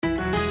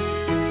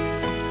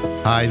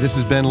Hi, this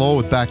is Ben Lowell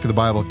with Back to the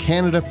Bible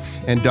Canada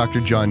and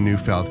Dr. John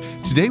Neufeld.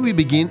 Today we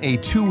begin a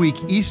 2-week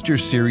Easter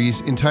series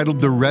entitled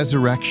The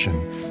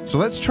Resurrection. So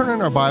let's turn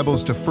in our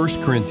Bibles to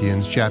 1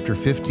 Corinthians chapter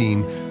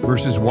 15,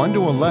 verses 1 to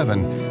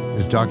 11,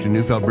 as Dr.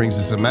 Neufeld brings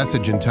us a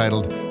message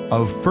entitled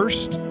Of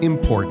First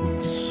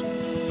Importance.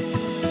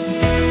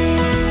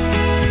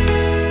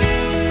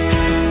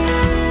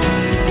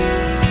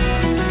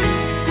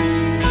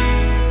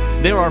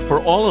 There are for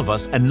all of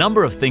us a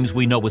number of things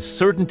we know with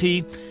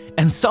certainty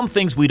and some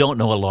things we don't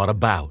know a lot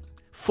about.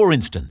 For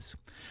instance,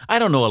 I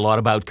don't know a lot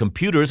about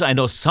computers. I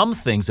know some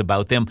things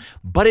about them,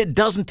 but it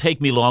doesn't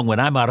take me long when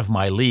I'm out of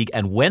my league,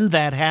 and when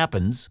that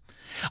happens,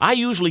 I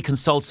usually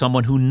consult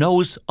someone who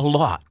knows a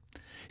lot.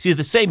 See,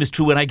 the same is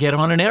true when I get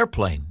on an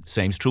airplane.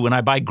 Same's true when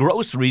I buy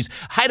groceries.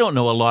 I don't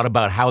know a lot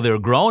about how they're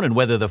grown and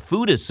whether the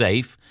food is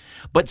safe,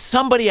 but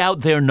somebody out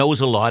there knows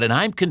a lot, and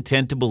I'm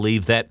content to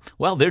believe that,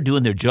 well, they're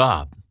doing their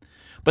job.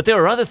 But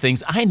there are other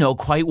things I know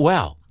quite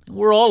well.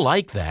 We're all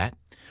like that.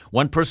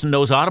 One person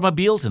knows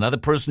automobiles, another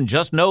person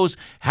just knows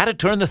how to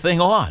turn the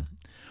thing on.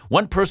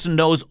 One person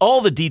knows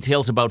all the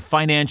details about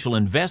financial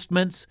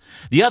investments.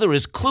 The other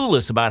is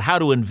clueless about how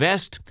to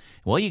invest.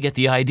 Well, you get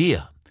the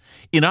idea.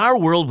 In our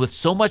world with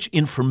so much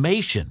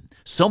information,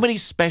 so many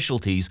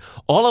specialties,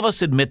 all of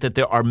us admit that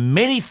there are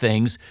many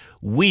things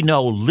we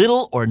know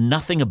little or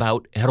nothing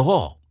about at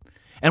all.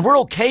 And we're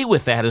okay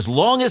with that as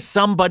long as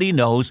somebody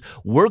knows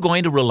we're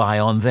going to rely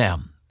on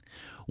them.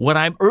 What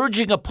I'm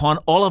urging upon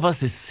all of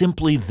us is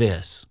simply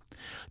this.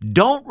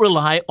 Don't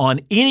rely on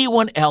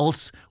anyone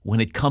else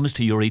when it comes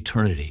to your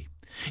eternity.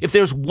 If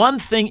there's one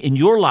thing in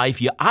your life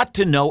you ought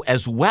to know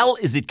as well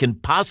as it can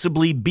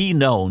possibly be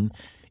known,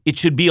 it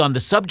should be on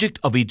the subject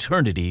of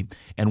eternity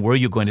and where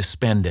you're going to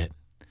spend it.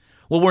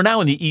 Well, we're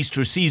now in the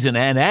Easter season,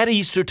 and at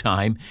Easter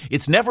time,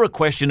 it's never a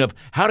question of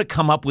how to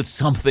come up with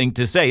something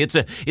to say.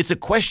 It's a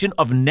question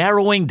of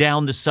narrowing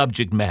down the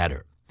subject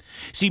matter.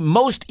 See,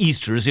 most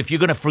Easters, if you're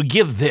going to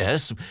forgive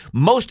this,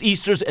 most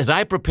Easters, as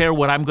I prepare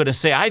what I'm going to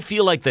say, I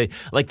feel like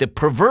the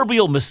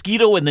proverbial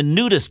mosquito in the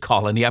nudist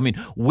colony. I mean,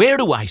 where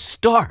do I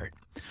start?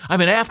 I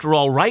mean, after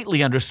all,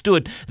 rightly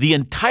understood, the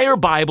entire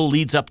Bible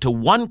leads up to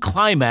one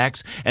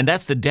climax, and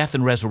that's the death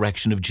and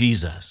resurrection of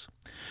Jesus.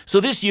 So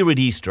this year at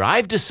Easter,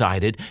 I've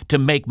decided to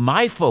make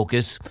my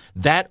focus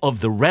that of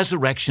the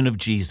resurrection of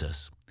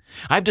Jesus.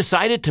 I've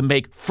decided to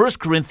make 1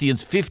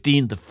 Corinthians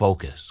 15 the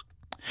focus.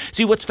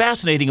 See, what's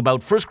fascinating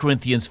about 1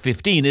 Corinthians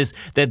 15 is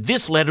that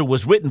this letter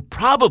was written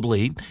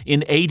probably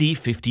in AD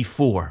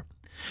 54.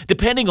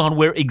 Depending on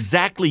where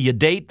exactly you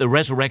date the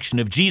resurrection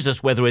of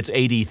Jesus, whether it's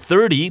AD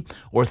 30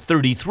 or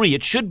 33,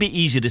 it should be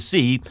easy to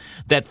see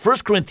that 1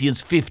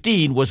 Corinthians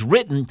 15 was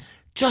written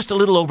just a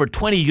little over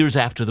 20 years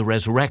after the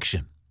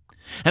resurrection.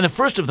 And the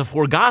first of the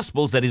four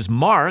Gospels, that is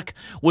Mark,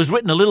 was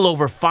written a little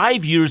over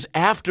 5 years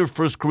after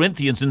 1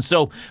 Corinthians. And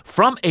so,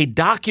 from a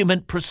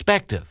document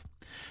perspective,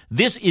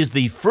 this is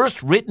the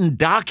first written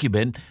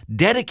document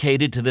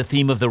dedicated to the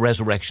theme of the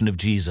resurrection of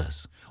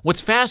Jesus.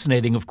 What's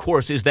fascinating, of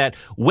course, is that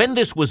when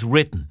this was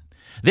written,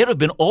 there have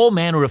been all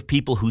manner of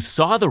people who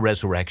saw the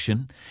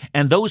resurrection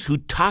and those who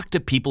talked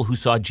to people who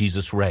saw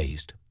Jesus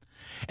raised.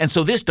 And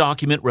so this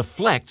document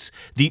reflects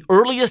the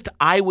earliest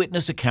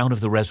eyewitness account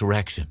of the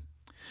resurrection.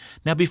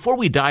 Now, before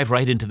we dive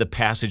right into the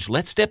passage,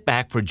 let's step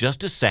back for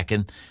just a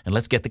second and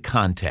let's get the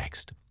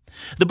context.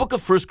 The book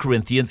of 1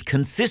 Corinthians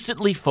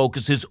consistently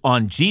focuses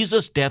on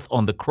Jesus' death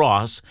on the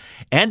cross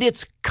and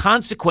its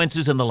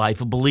consequences in the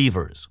life of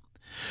believers.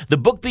 The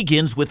book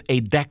begins with a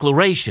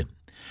declaration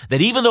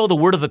that even though the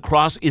word of the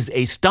cross is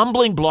a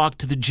stumbling block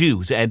to the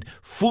Jews and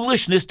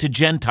foolishness to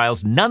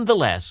Gentiles,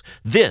 nonetheless,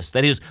 this,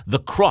 that is, the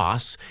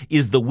cross,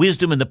 is the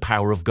wisdom and the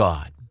power of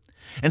God.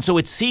 And so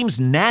it seems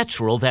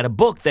natural that a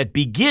book that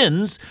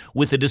begins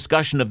with a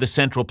discussion of the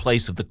central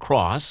place of the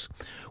cross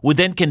would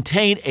then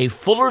contain a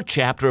fuller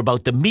chapter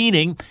about the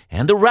meaning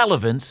and the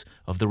relevance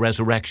of the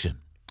resurrection.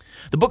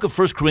 The book of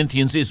 1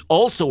 Corinthians is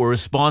also a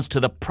response to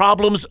the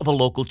problems of a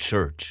local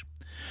church.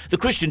 The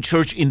Christian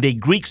church in the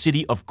Greek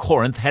city of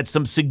Corinth had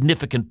some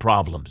significant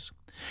problems.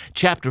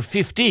 Chapter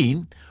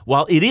 15,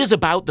 while it is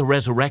about the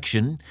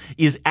resurrection,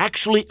 is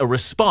actually a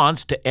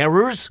response to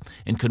errors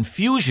and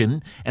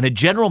confusion and a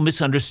general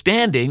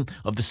misunderstanding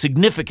of the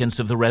significance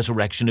of the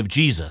resurrection of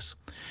Jesus.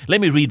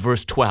 Let me read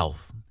verse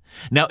 12.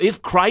 Now,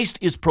 if Christ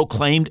is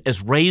proclaimed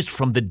as raised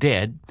from the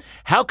dead,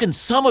 how can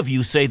some of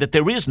you say that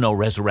there is no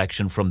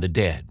resurrection from the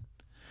dead?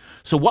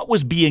 So what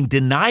was being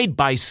denied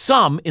by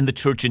some in the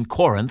church in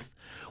Corinth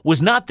was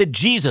not that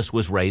Jesus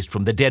was raised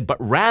from the dead, but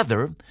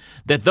rather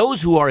that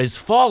those who are his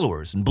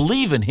followers and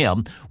believe in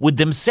him would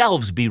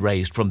themselves be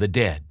raised from the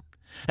dead.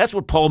 That's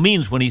what Paul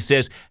means when he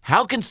says,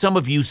 how can some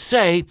of you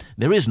say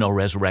there is no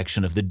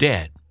resurrection of the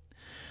dead?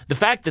 The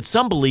fact that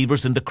some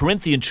believers in the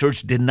Corinthian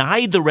church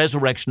denied the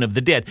resurrection of the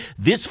dead,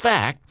 this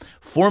fact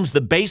forms the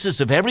basis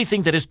of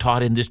everything that is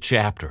taught in this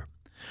chapter.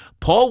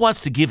 Paul wants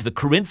to give the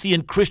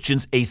Corinthian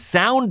Christians a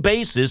sound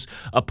basis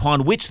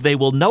upon which they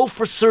will know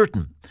for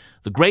certain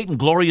the great and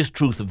glorious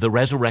truth of the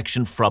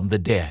resurrection from the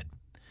dead.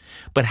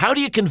 But how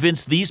do you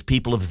convince these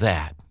people of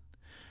that?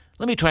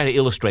 Let me try to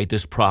illustrate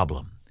this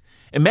problem.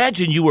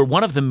 Imagine you were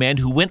one of the men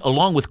who went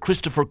along with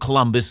Christopher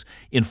Columbus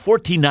in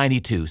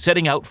 1492,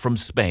 setting out from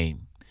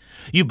Spain.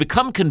 You've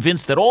become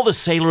convinced that all the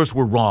sailors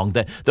were wrong,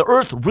 that the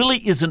earth really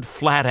isn't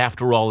flat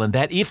after all, and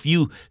that if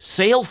you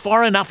sail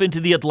far enough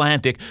into the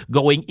Atlantic,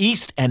 going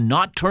east and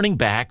not turning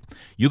back,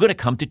 you're going to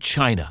come to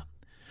China.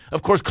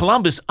 Of course,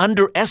 Columbus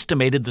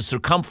underestimated the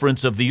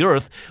circumference of the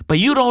earth, but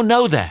you don't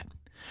know that.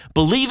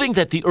 Believing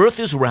that the earth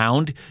is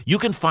round, you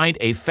can find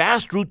a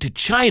fast route to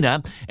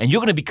China, and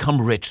you're going to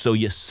become rich, so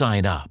you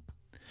sign up.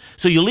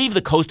 So you leave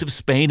the coast of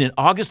Spain on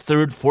August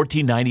 3rd,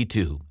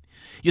 1492.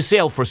 You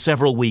sail for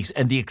several weeks,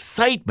 and the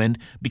excitement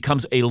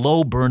becomes a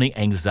low-burning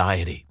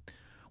anxiety.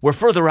 We're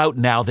further out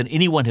now than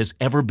anyone has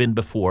ever been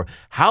before.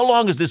 How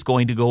long is this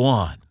going to go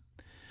on?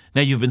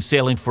 Now you've been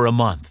sailing for a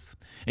month,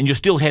 and you're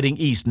still heading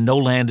east, and no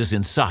land is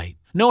in sight.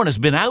 No one has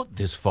been out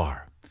this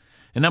far.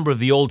 A number of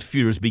the old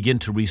fears begin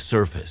to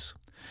resurface.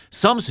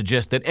 Some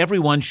suggest that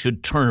everyone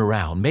should turn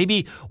around.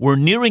 Maybe we're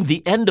nearing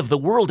the end of the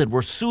world and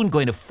we're soon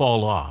going to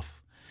fall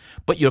off.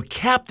 But your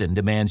captain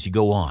demands you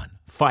go on.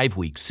 5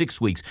 weeks,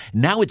 6 weeks,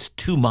 now it's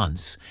 2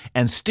 months,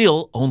 and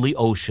still only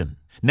ocean.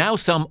 Now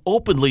some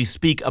openly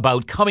speak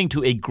about coming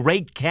to a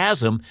great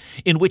chasm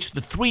in which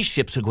the 3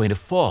 ships are going to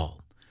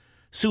fall.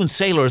 Soon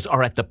sailors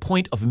are at the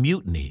point of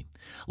mutiny.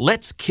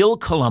 Let's kill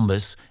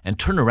Columbus and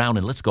turn around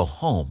and let's go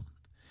home.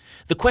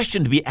 The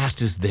question to be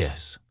asked is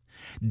this: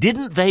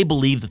 didn't they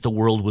believe that the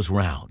world was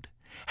round?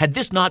 Had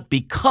this not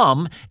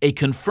become a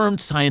confirmed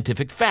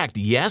scientific fact?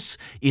 Yes,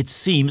 it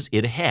seems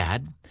it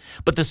had.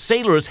 But the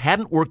sailors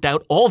hadn't worked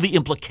out all the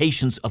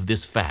implications of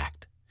this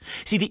fact.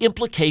 See, the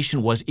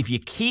implication was if you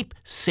keep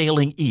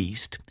sailing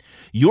east,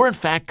 you're in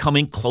fact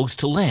coming close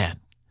to land.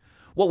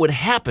 What would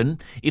happen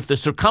if the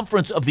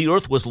circumference of the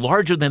earth was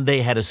larger than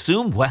they had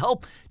assumed?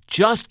 Well,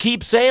 just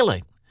keep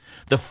sailing.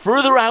 The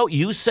further out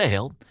you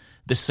sail,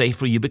 the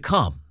safer you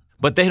become.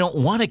 But they don't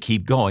want to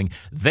keep going.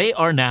 They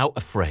are now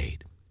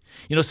afraid.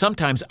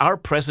 Sometimes our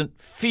present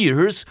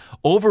fears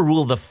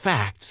overrule the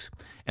facts,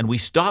 and we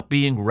stop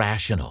being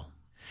rational.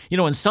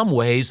 In some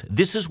ways,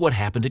 this is what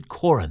happened at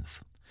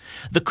Corinth.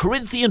 The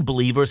Corinthian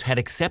believers had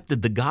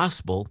accepted the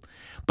gospel,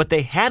 but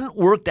they hadn't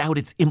worked out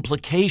its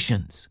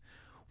implications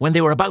when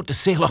they were about to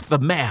sail off the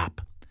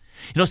map.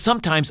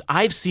 Sometimes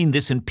I've seen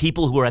this in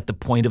people who are at the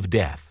point of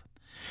death.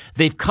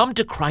 They've come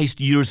to Christ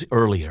years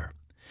earlier.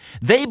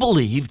 They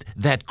believed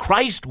that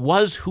Christ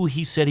was who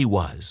he said he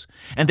was,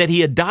 and that he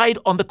had died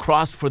on the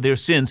cross for their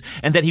sins,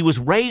 and that he was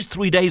raised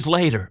 3 days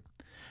later.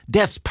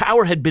 Death's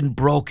power had been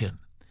broken.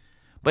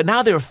 But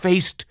now they're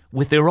faced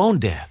with their own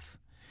death.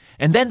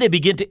 And then they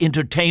begin to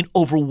entertain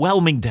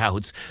overwhelming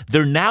doubts.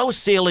 They're now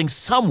sailing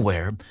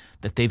somewhere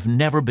that they've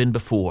never been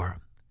before.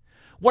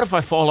 What if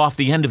I fall off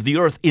the end of the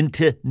earth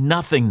into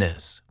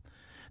nothingness?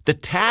 The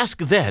task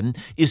then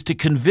is to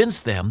convince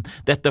them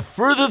that the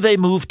further they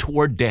move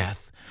toward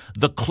death,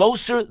 the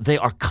closer they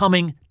are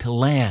coming to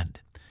land.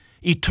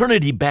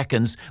 Eternity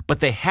beckons, but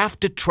they have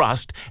to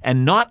trust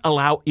and not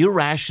allow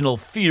irrational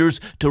fears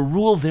to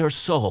rule their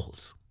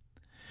souls.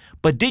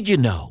 But did you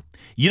know,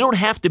 you don't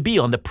have to be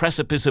on the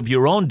precipice of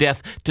your own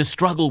death to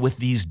struggle with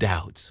these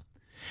doubts.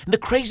 And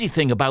the crazy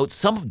thing about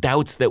some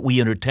doubts that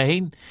we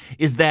entertain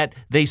is that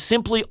they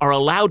simply are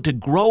allowed to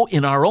grow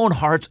in our own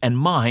hearts and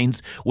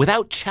minds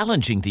without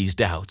challenging these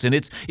doubts, and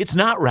it's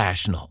not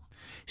rational.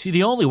 See,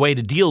 the only way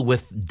to deal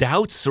with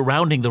doubts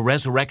surrounding the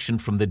resurrection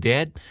from the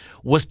dead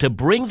was to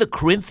bring the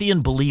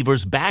Corinthian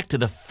believers back to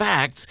the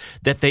facts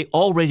that they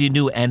already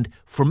knew, and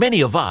for many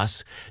of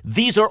us,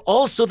 these are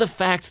also the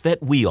facts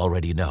that we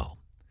already know.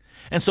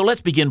 And so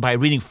let's begin by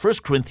reading 1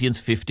 Corinthians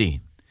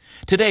 15.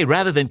 Today,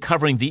 rather than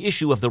covering the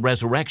issue of the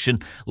resurrection,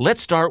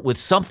 let's start with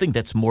something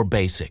that's more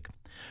basic.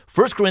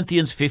 1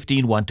 Corinthians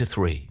 15,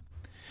 1-3.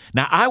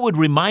 Now I would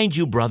remind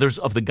you, brothers,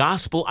 of the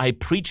gospel I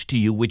preached to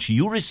you, which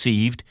you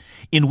received,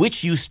 in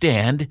which you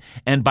stand,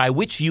 and by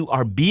which you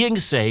are being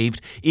saved,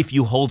 if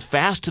you hold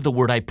fast to the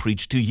word I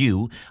preached to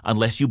you,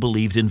 unless you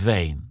believed in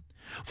vain.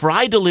 For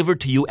I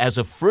delivered to you as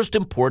of first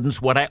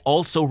importance what I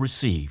also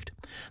received,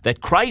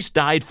 that Christ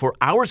died for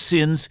our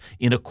sins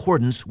in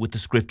accordance with the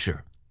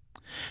Scripture.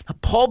 Now,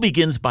 Paul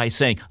begins by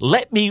saying,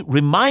 let me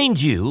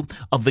remind you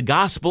of the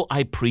gospel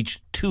I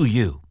preached to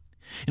you.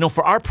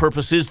 For our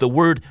purposes, the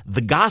word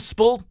the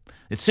gospel,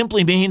 it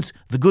simply means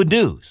the good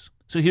news.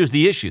 So here's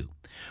the issue.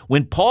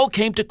 When Paul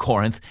came to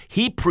Corinth,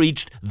 he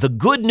preached the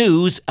good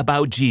news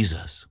about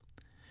Jesus.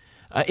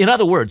 In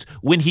other words,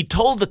 when he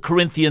told the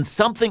Corinthians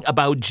something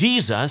about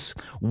Jesus,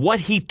 what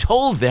he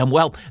told them,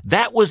 well,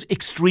 that was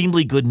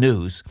extremely good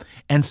news.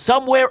 And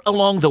somewhere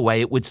along the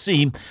way, it would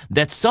seem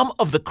that some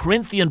of the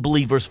Corinthian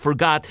believers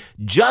forgot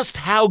just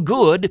how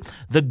good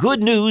the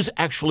good news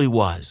actually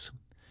was.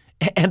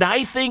 And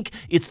I think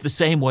it's the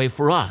same way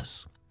for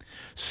us.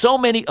 So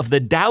many of the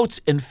doubts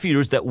and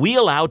fears that we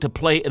allow to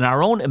play in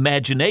our own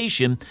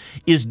imagination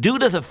is due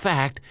to the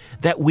fact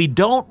that we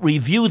don't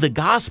review the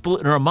gospel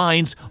in our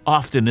minds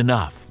often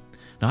enough.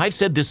 Now, I've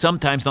said this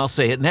sometimes, and I'll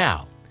say it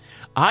now.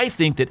 I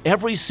think that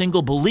every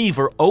single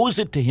believer owes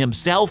it to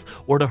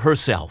himself or to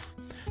herself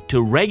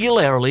to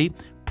regularly,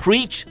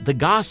 preach the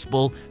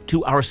gospel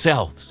to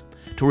ourselves,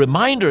 to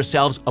remind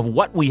ourselves of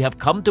what we have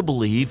come to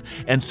believe,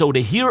 and so to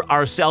hear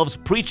ourselves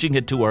preaching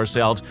it to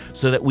ourselves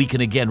so that we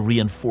can again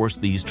reinforce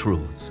these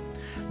truths.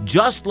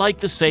 Just like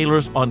the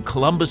sailors on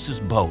Columbus's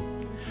boat,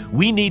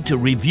 we need to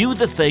review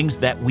the things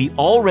that we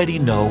already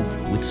know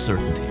with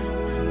certainty.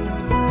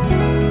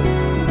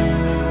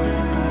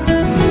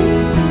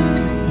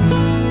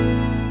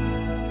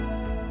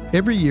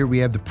 Every year, we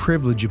have the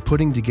privilege of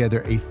putting together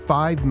a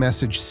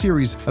 5-message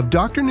series of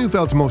Dr.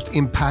 Neufeld's most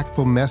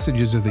impactful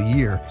messages of the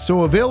year.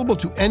 So available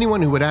to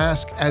anyone who would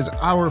ask as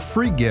our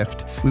free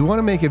gift, we want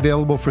to make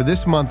available for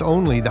this month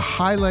only the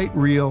Highlight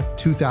Reel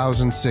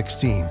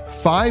 2016.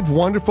 5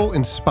 wonderful,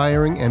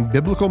 inspiring, and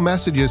biblical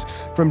messages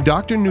from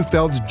Dr.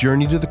 Neufeld's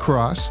Journey to the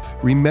Cross,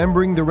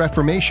 Remembering the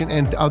Reformation,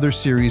 and other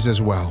series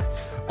as well.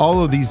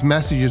 All of these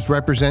messages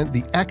represent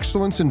the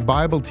excellence in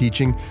Bible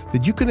teaching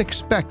that you can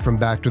expect from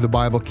Back to the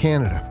Bible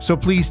Canada. So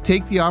please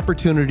take the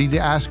opportunity to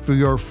ask for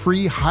your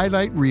free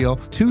Highlight Reel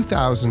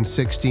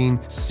 2016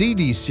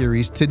 CD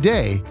series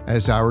today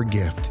as our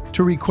gift.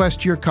 To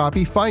request your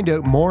copy, find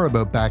out more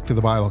about Back to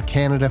the Bible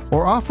Canada,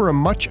 or offer a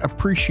much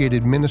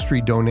appreciated ministry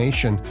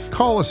donation,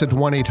 call us at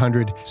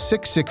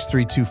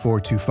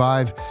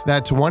 1-800-663-2425.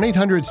 That's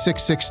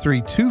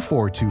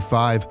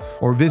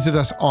 1-800-663-2425, or visit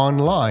us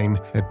online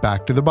at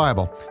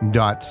backtothebible.ca.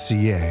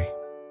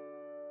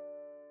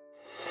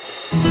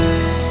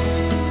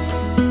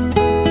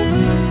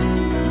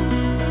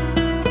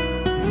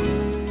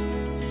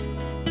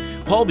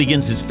 Paul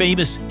begins his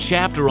famous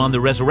chapter on the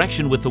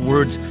resurrection with the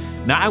words,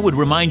 "Now I would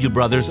remind you,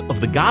 brothers, of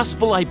the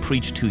gospel I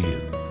preached to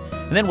you."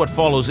 And then what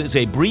follows is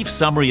a brief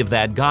summary of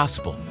that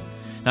gospel.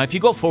 Now, if you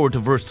go forward to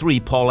verse 3,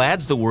 Paul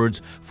adds the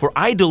words, "For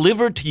I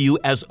delivered to you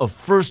as of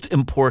first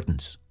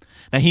importance."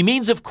 Now, he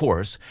means, of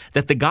course,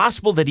 that the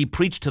gospel that he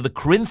preached to the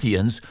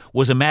Corinthians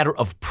was a matter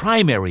of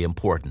primary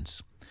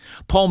importance.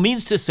 Paul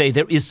means to say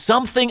there is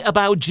something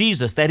about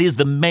Jesus that is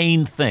the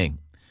main thing.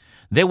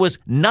 There was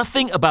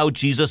nothing about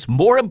Jesus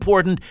more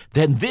important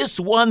than this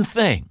one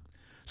thing.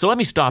 So let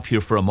me stop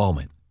here for a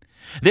moment.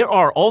 There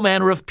are all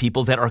manner of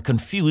people that are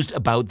confused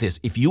about this.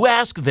 If you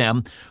ask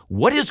them,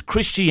 what is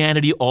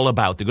Christianity all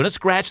about? They're going to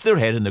scratch their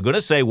head and they're going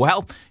to say,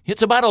 well,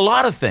 it's about a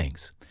lot of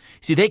things.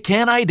 See, they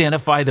can't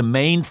identify the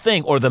main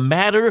thing or the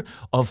matter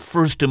of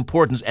first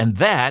importance, and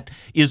that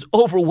is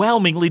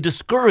overwhelmingly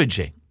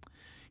discouraging.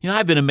 You know,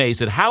 I've been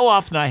amazed at how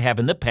often I have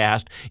in the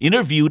past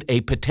interviewed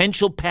a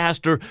potential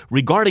pastor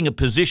regarding a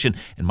position,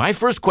 and my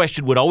first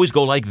question would always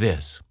go like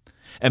this.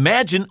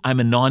 Imagine I'm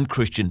a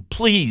non-Christian.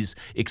 Please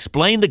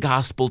explain the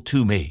gospel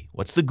to me.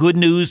 What's the good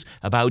news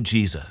about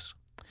Jesus?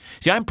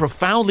 See, I'm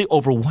profoundly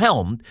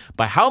overwhelmed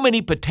by how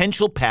many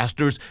potential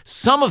pastors,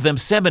 some of them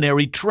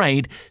seminary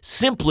trained,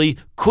 simply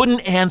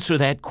couldn't answer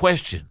that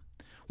question.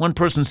 One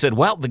person said,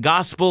 well, the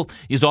gospel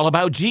is all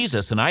about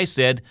Jesus. And I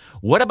said,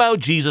 what about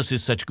Jesus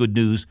is such good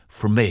news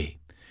for me?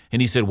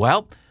 And he said,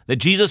 well, that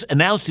Jesus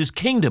announced his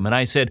kingdom. And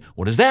I said,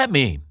 what does that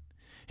mean?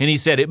 And he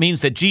said, it means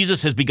that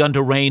Jesus has begun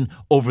to reign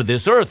over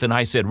this earth. And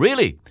I said,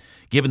 really?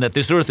 Given that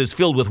this earth is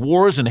filled with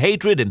wars and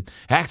hatred and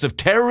acts of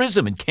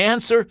terrorism and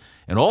cancer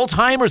and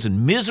Alzheimer's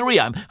and misery,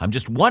 I'm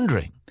just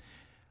wondering,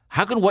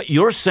 how can what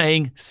you're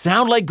saying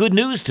sound like good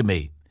news to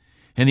me?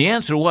 And the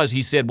answer was,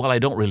 he said, well, I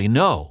don't really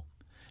know.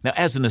 Now,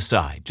 as an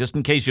aside, just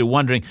in case you're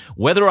wondering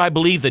whether I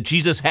believe that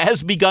Jesus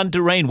has begun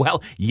to reign,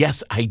 well,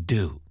 yes, I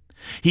do.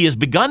 He has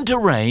begun to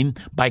reign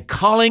by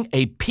calling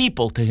a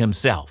people to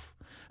himself.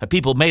 A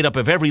people made up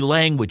of every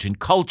language and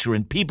culture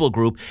and people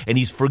group, and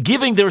he's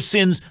forgiving their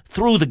sins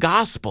through the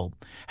gospel,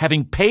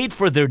 having paid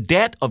for their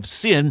debt of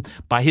sin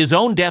by his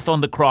own death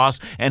on the cross,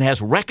 and has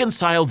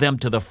reconciled them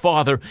to the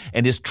Father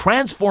and is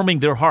transforming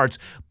their hearts.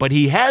 But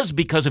he has,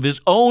 because of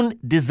his own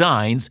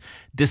designs,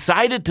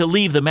 decided to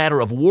leave the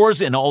matter of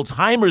wars and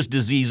Alzheimer's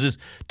diseases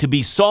to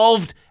be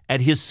solved at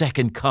his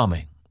second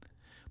coming.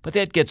 But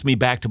that gets me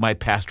back to my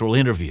pastoral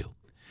interview.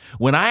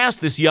 When I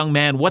asked this young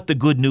man what the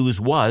good news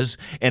was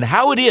and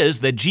how it is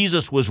that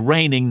Jesus was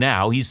reigning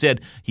now, he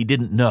said he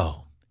didn't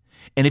know.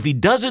 And if he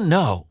doesn't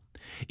know,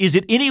 is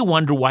it any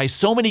wonder why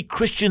so many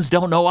Christians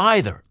don't know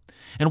either,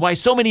 and why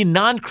so many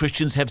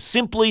non-Christians have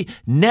simply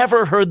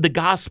never heard the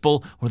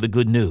gospel or the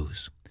good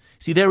news?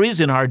 See, there is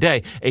in our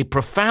day a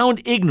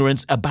profound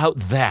ignorance about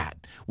that,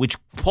 which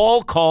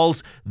Paul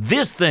calls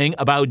this thing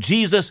about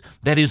Jesus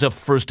that is of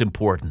first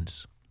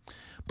importance.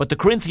 But the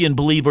Corinthian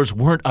believers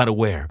weren't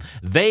unaware.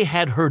 They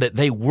had heard it.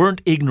 They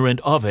weren't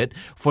ignorant of it,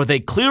 for they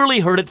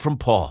clearly heard it from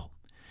Paul.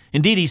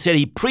 Indeed, he said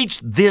he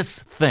preached this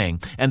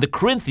thing, and the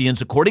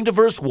Corinthians, according to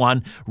verse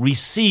 1,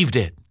 received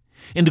it.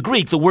 In the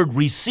Greek, the word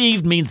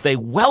received means they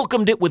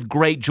welcomed it with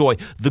great joy.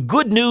 The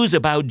good news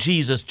about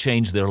Jesus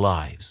changed their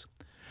lives.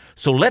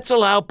 So let's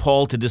allow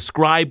Paul to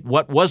describe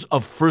what was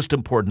of first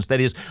importance.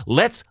 That is,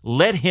 let's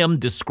let him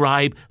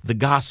describe the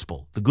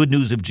gospel, the good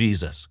news of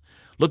Jesus.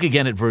 Look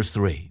again at verse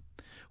 3.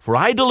 For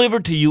I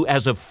delivered to you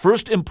as of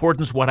first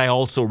importance what I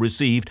also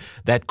received,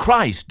 that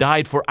Christ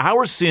died for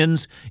our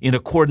sins in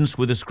accordance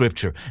with the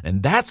Scripture.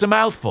 And that's a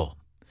mouthful.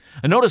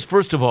 And notice,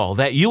 first of all,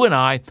 that you and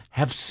I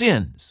have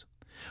sins.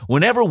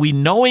 Whenever we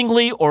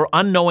knowingly or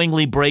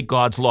unknowingly break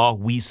God's law,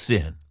 we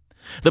sin.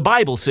 The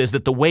Bible says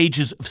that the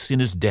wages of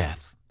sin is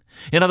death.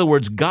 In other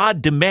words,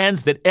 God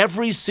demands that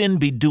every sin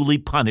be duly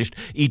punished.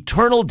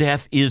 Eternal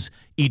death is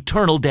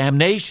eternal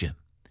damnation.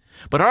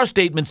 But our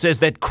statement says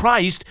that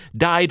Christ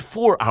died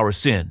for our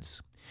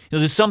sins.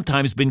 This has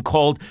sometimes been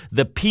called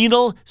the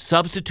penal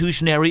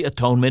substitutionary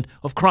atonement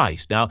of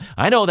Christ. Now,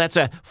 I know that's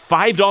a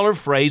 $5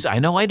 phrase. I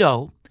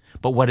know.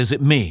 But what does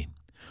it mean?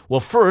 Well,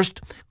 first,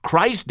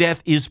 Christ's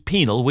death is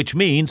penal, which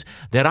means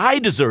that I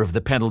deserve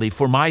the penalty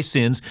for my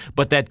sins,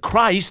 but that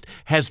Christ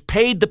has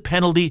paid the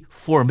penalty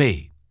for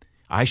me.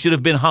 I should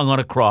have been hung on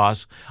a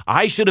cross.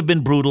 I should have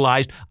been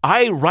brutalized.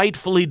 I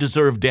rightfully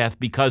deserve death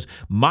because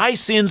my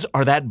sins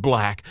are that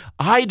black.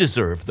 I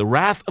deserve the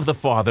wrath of the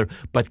Father,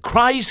 but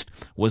Christ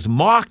was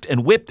mocked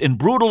and whipped and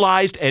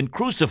brutalized and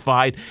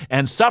crucified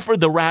and suffered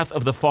the wrath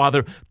of the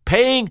Father,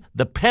 paying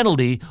the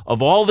penalty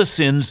of all the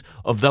sins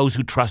of those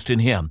who trust in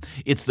him.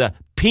 It's the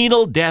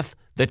penal death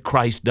that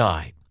Christ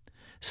died.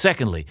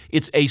 Secondly,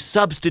 it's a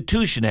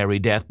substitutionary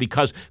death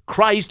because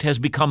Christ has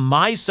become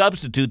my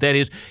substitute. That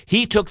is,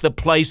 he took the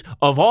place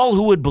of all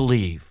who would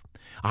believe.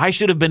 I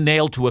should have been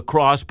nailed to a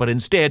cross, but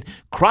instead,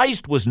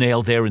 Christ was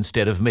nailed there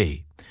instead of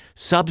me.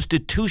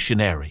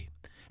 Substitutionary.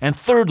 And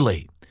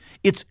thirdly,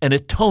 it's an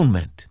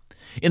atonement,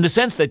 in the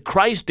sense that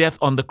Christ's death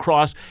on the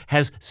cross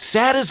has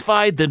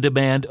satisfied the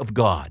demand of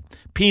God.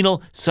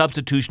 Penal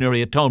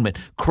substitutionary atonement.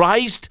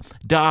 Christ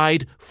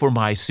died for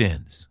my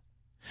sins.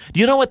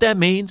 Do you know what that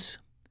means?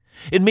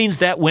 It means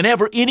that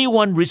whenever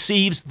anyone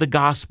receives the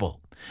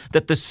gospel,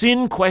 that the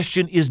sin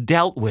question is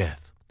dealt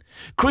with.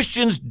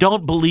 Christians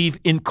don't believe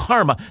in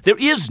karma. There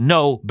is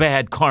no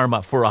bad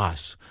karma for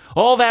us.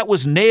 All that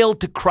was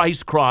nailed to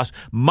Christ's cross.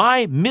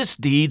 My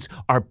misdeeds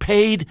are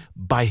paid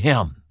by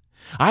him.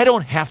 I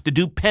don't have to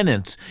do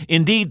penance.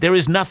 Indeed, there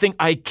is nothing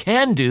I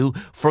can do,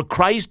 for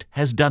Christ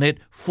has done it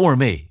for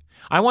me.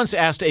 I once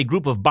asked a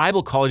group of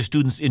Bible college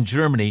students in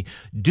Germany,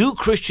 do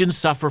Christians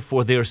suffer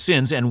for their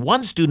sins? And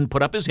one student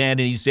put up his hand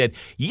and he said,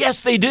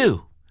 yes, they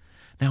do.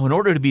 Now, in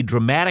order to be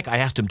dramatic, I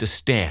asked him to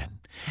stand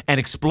and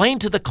explain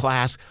to the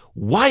class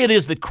why it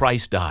is that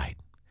Christ died.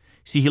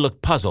 See, he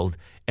looked puzzled,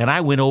 and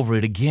I went over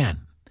it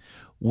again.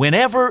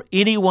 Whenever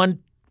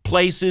anyone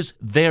places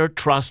their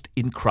trust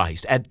in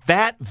Christ, at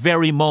that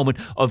very moment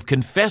of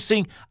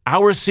confessing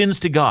our sins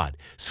to God,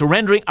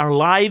 surrendering our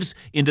lives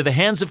into the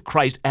hands of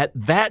Christ, at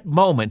that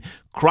moment,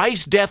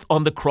 Christ's death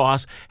on the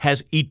cross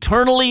has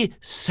eternally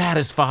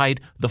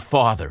satisfied the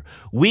Father.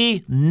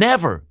 We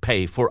never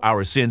pay for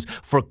our sins,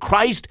 for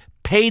Christ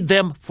paid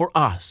them for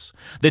us.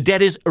 The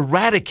debt is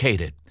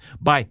eradicated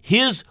by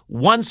his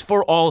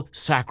once-for-all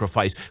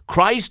sacrifice.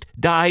 Christ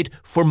died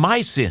for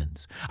my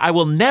sins. I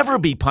will never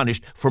be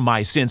punished for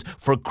my sins,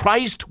 for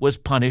Christ was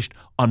punished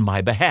on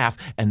my behalf.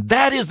 And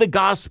that is the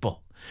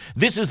gospel.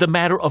 This is the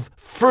matter of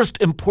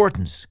first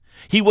importance.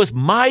 He was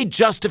my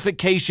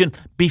justification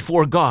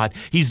before God.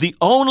 He's the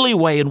only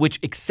way in which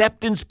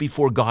acceptance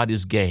before God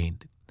is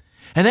gained.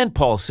 And then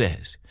Paul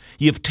says,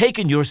 you've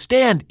taken your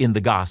stand in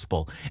the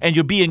gospel, and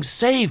you're being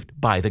saved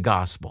by the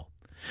gospel.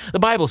 The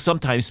Bible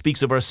sometimes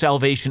speaks of our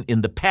salvation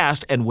in the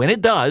past, and when it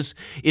does,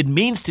 it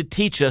means to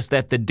teach us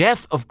that the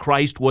death of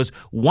Christ was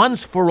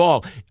once for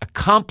all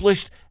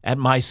accomplished at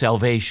my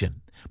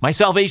salvation. My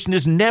salvation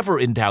is never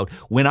in doubt.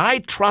 When I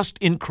trust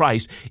in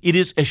Christ, it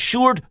is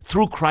assured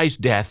through Christ's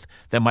death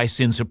that my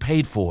sins are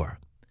paid for.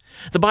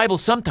 The Bible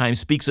sometimes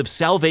speaks of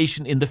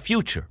salvation in the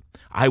future.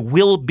 I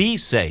will be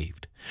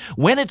saved.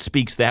 When it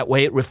speaks that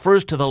way, it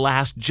refers to the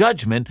last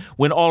judgment,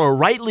 when all are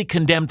rightly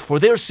condemned for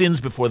their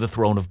sins before the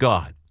throne of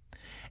God.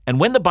 And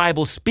when the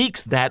Bible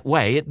speaks that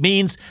way, it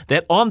means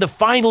that on the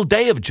final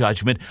day of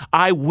judgment,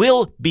 I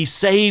will be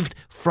saved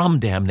from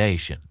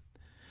damnation.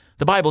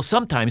 The Bible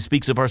sometimes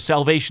speaks of our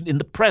salvation in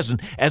the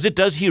present, as it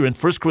does here in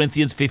 1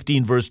 Corinthians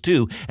 15, verse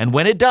 2. And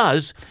when it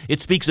does,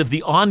 it speaks of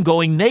the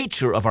ongoing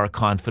nature of our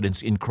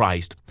confidence in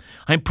Christ.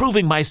 I'm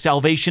proving my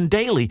salvation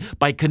daily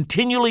by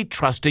continually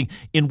trusting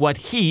in what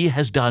he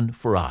has done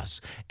for us.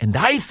 And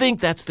I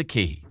think that's the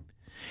key.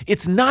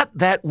 It's not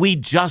that we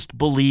just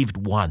believed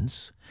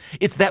once.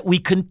 It's that we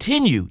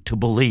continue to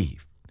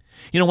believe.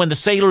 When the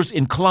sailors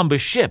in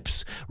Columbus'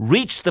 ships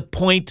reached the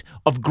point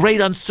of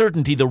great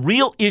uncertainty, the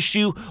real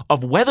issue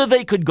of whether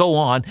they could go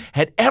on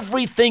had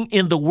everything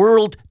in the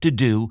world to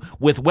do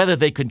with whether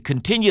they could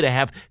continue to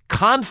have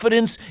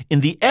confidence in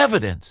the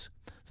evidence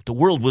that the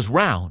world was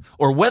round,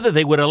 or whether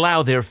they would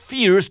allow their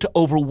fears to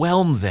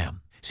overwhelm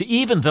them. See,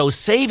 even though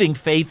saving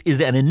faith is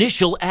an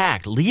initial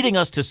act leading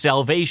us to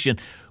salvation,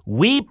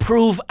 we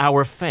prove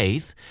our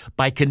faith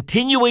by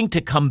continuing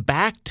to come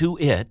back to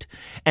it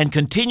and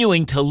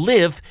continuing to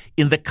live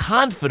in the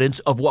confidence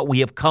of what we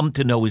have come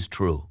to know is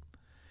true.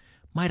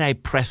 Might I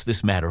press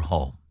this matter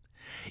home?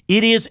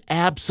 It is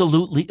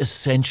absolutely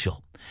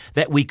essential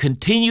that we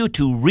continue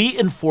to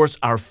reinforce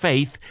our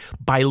faith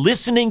by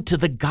listening to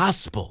the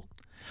gospel,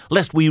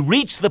 lest we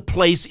reach the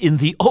place in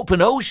the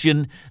open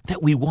ocean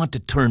that we want to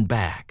turn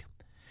back.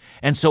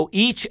 And so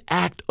each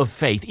act of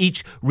faith,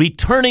 each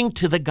returning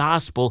to the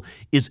gospel,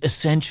 is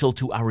essential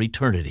to our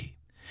eternity.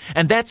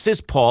 And that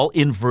says Paul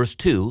in verse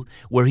 2,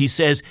 where he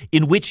says,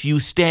 in which you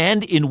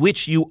stand, in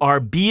which you are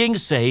being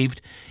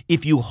saved,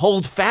 if you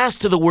hold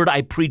fast to the word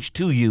I preached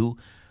to you,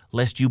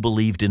 lest you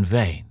believed in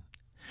vain.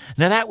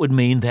 Now that would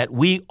mean that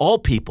we, all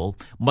people,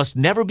 must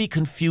never be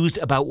confused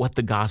about what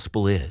the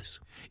gospel is.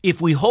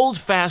 If we hold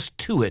fast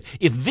to it,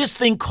 if this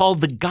thing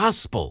called the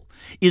gospel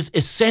is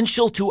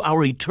essential to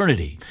our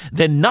eternity,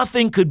 then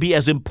nothing could be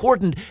as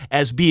important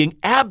as being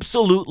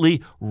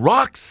absolutely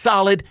rock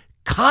solid,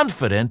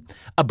 confident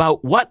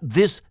about what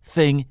this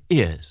thing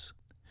is.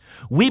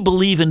 We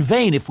believe in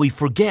vain if we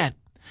forget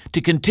to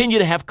continue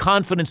to have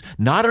confidence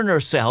not in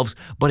ourselves,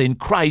 but in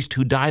Christ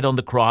who died on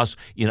the cross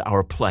in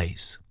our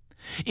place.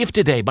 If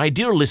today, my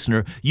dear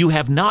listener, you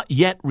have not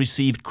yet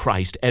received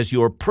Christ as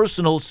your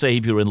personal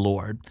Savior and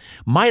Lord,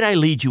 might I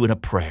lead you in a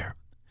prayer?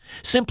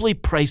 Simply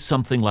pray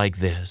something like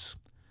this.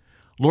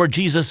 Lord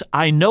Jesus,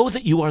 I know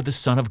that you are the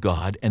Son of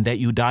God and that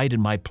you died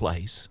in my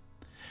place.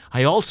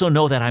 I also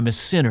know that I'm a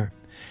sinner,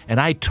 and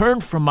I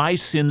turn from my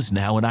sins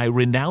now and I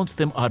renounce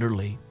them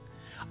utterly.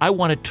 I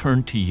want to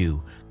turn to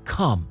you.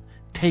 Come,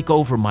 take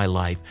over my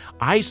life.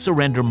 I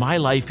surrender my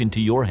life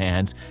into your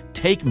hands.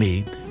 Take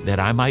me that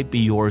I might be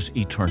yours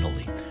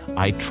eternally.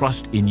 I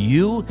trust in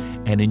you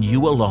and in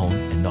you alone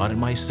and not in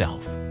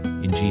myself.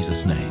 In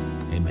Jesus' name,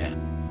 amen.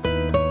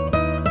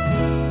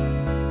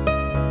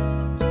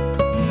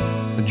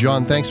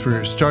 John, thanks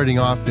for starting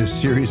off this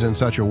series in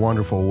such a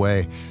wonderful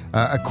way.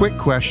 A quick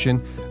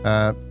question.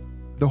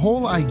 The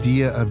whole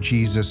idea of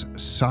Jesus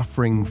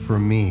suffering for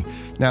me.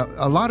 Now,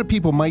 a lot of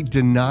people might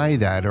deny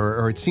that,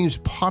 or it seems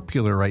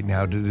popular right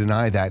now to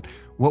deny that.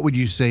 What would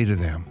you say to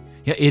them?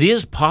 Yeah, it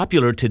is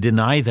popular to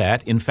deny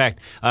that. In fact,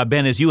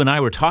 Ben, as you and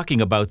I were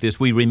talking about this,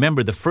 we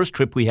remember the first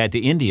trip we had to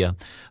India.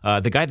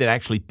 The guy that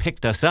actually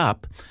picked us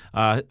up,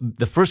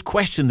 the first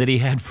question that he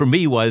had for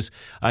me was,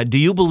 do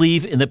you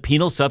believe in the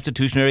penal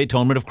substitutionary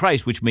atonement of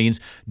Christ? Which means,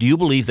 do you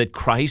believe that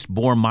Christ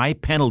bore my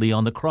penalty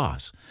on the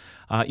cross?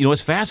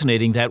 It's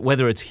fascinating that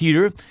whether it's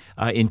here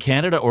in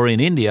Canada or in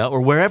India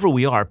or wherever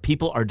we are,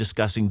 people are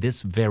discussing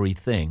this very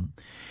thing.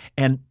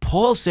 And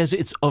Paul says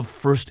it's of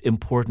first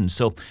importance.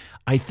 So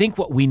I think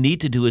what we need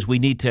to do is we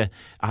need to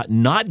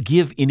not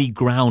give any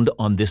ground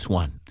on this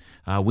one.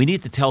 We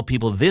need to tell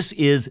people this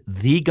is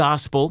the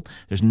gospel.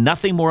 There's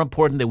nothing more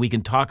important that we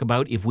can talk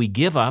about. If we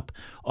give up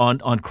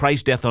on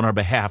Christ's death on our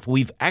behalf,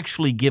 we've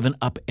actually given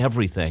up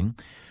everything.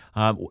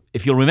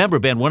 If you'll remember,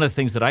 Ben, one of the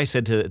things that I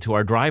said to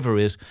our driver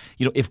is,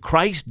 if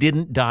Christ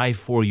didn't die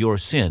for your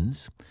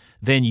sins,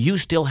 then you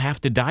still have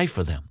to die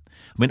for them.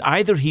 I mean,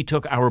 either he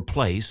took our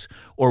place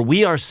or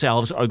we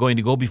ourselves are going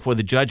to go before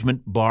the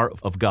judgment bar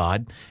of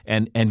God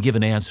and give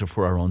an answer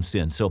for our own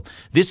sins. So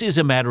this is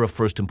a matter of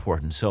first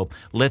importance. So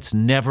let's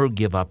never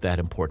give up that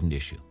important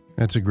issue.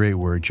 That's a great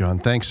word, John.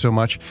 Thanks so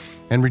much.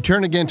 And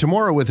return again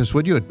tomorrow with us,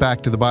 would you, at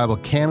Back to the Bible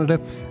Canada,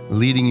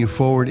 leading you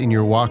forward in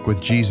your walk with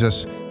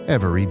Jesus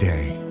every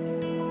day.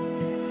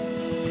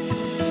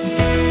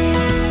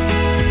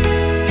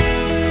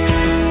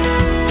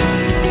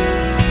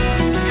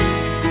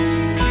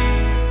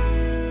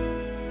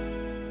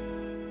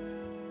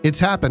 It's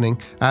happening.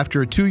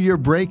 After a 2-year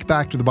break,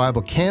 Back to the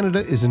Bible Canada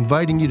is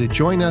inviting you to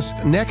join us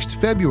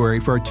next February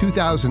for our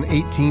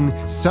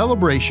 2018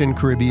 Celebration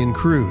Caribbean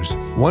Cruise.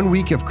 1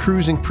 week of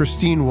cruising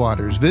pristine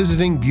waters,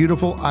 visiting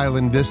beautiful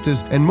island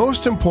vistas, and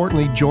most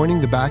importantly,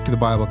 joining the Back to the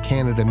Bible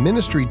Canada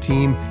ministry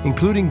team,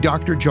 including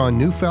Dr. John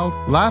Neufeld,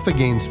 Laugh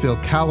Again's Phil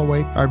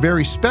Callaway, our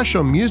very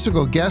special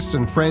musical guests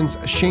and friends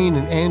Shane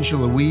and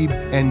Angela Weeb,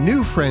 and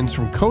new friends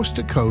from coast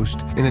to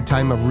coast in a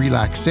time of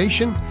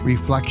relaxation,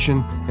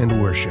 reflection,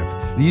 and worship.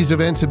 These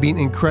events have been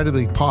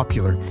incredibly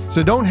popular,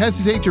 so don't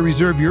hesitate to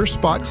reserve your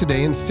spot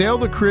today and sail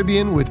the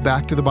Caribbean with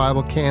Back to the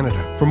Bible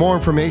Canada. For more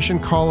information,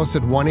 call us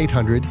at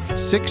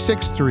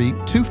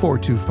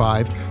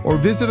 1-800-663-2425 or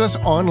visit us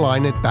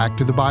online at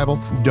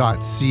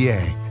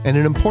backtothebible.ca. And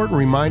an important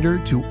reminder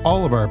to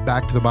all of our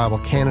Back to the Bible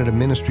Canada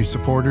ministry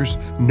supporters,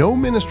 no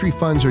ministry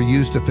funds are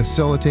used to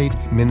facilitate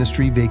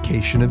ministry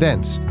vacation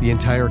events. The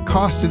entire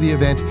cost of the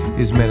event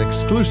is met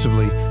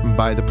exclusively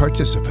by the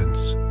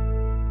participants.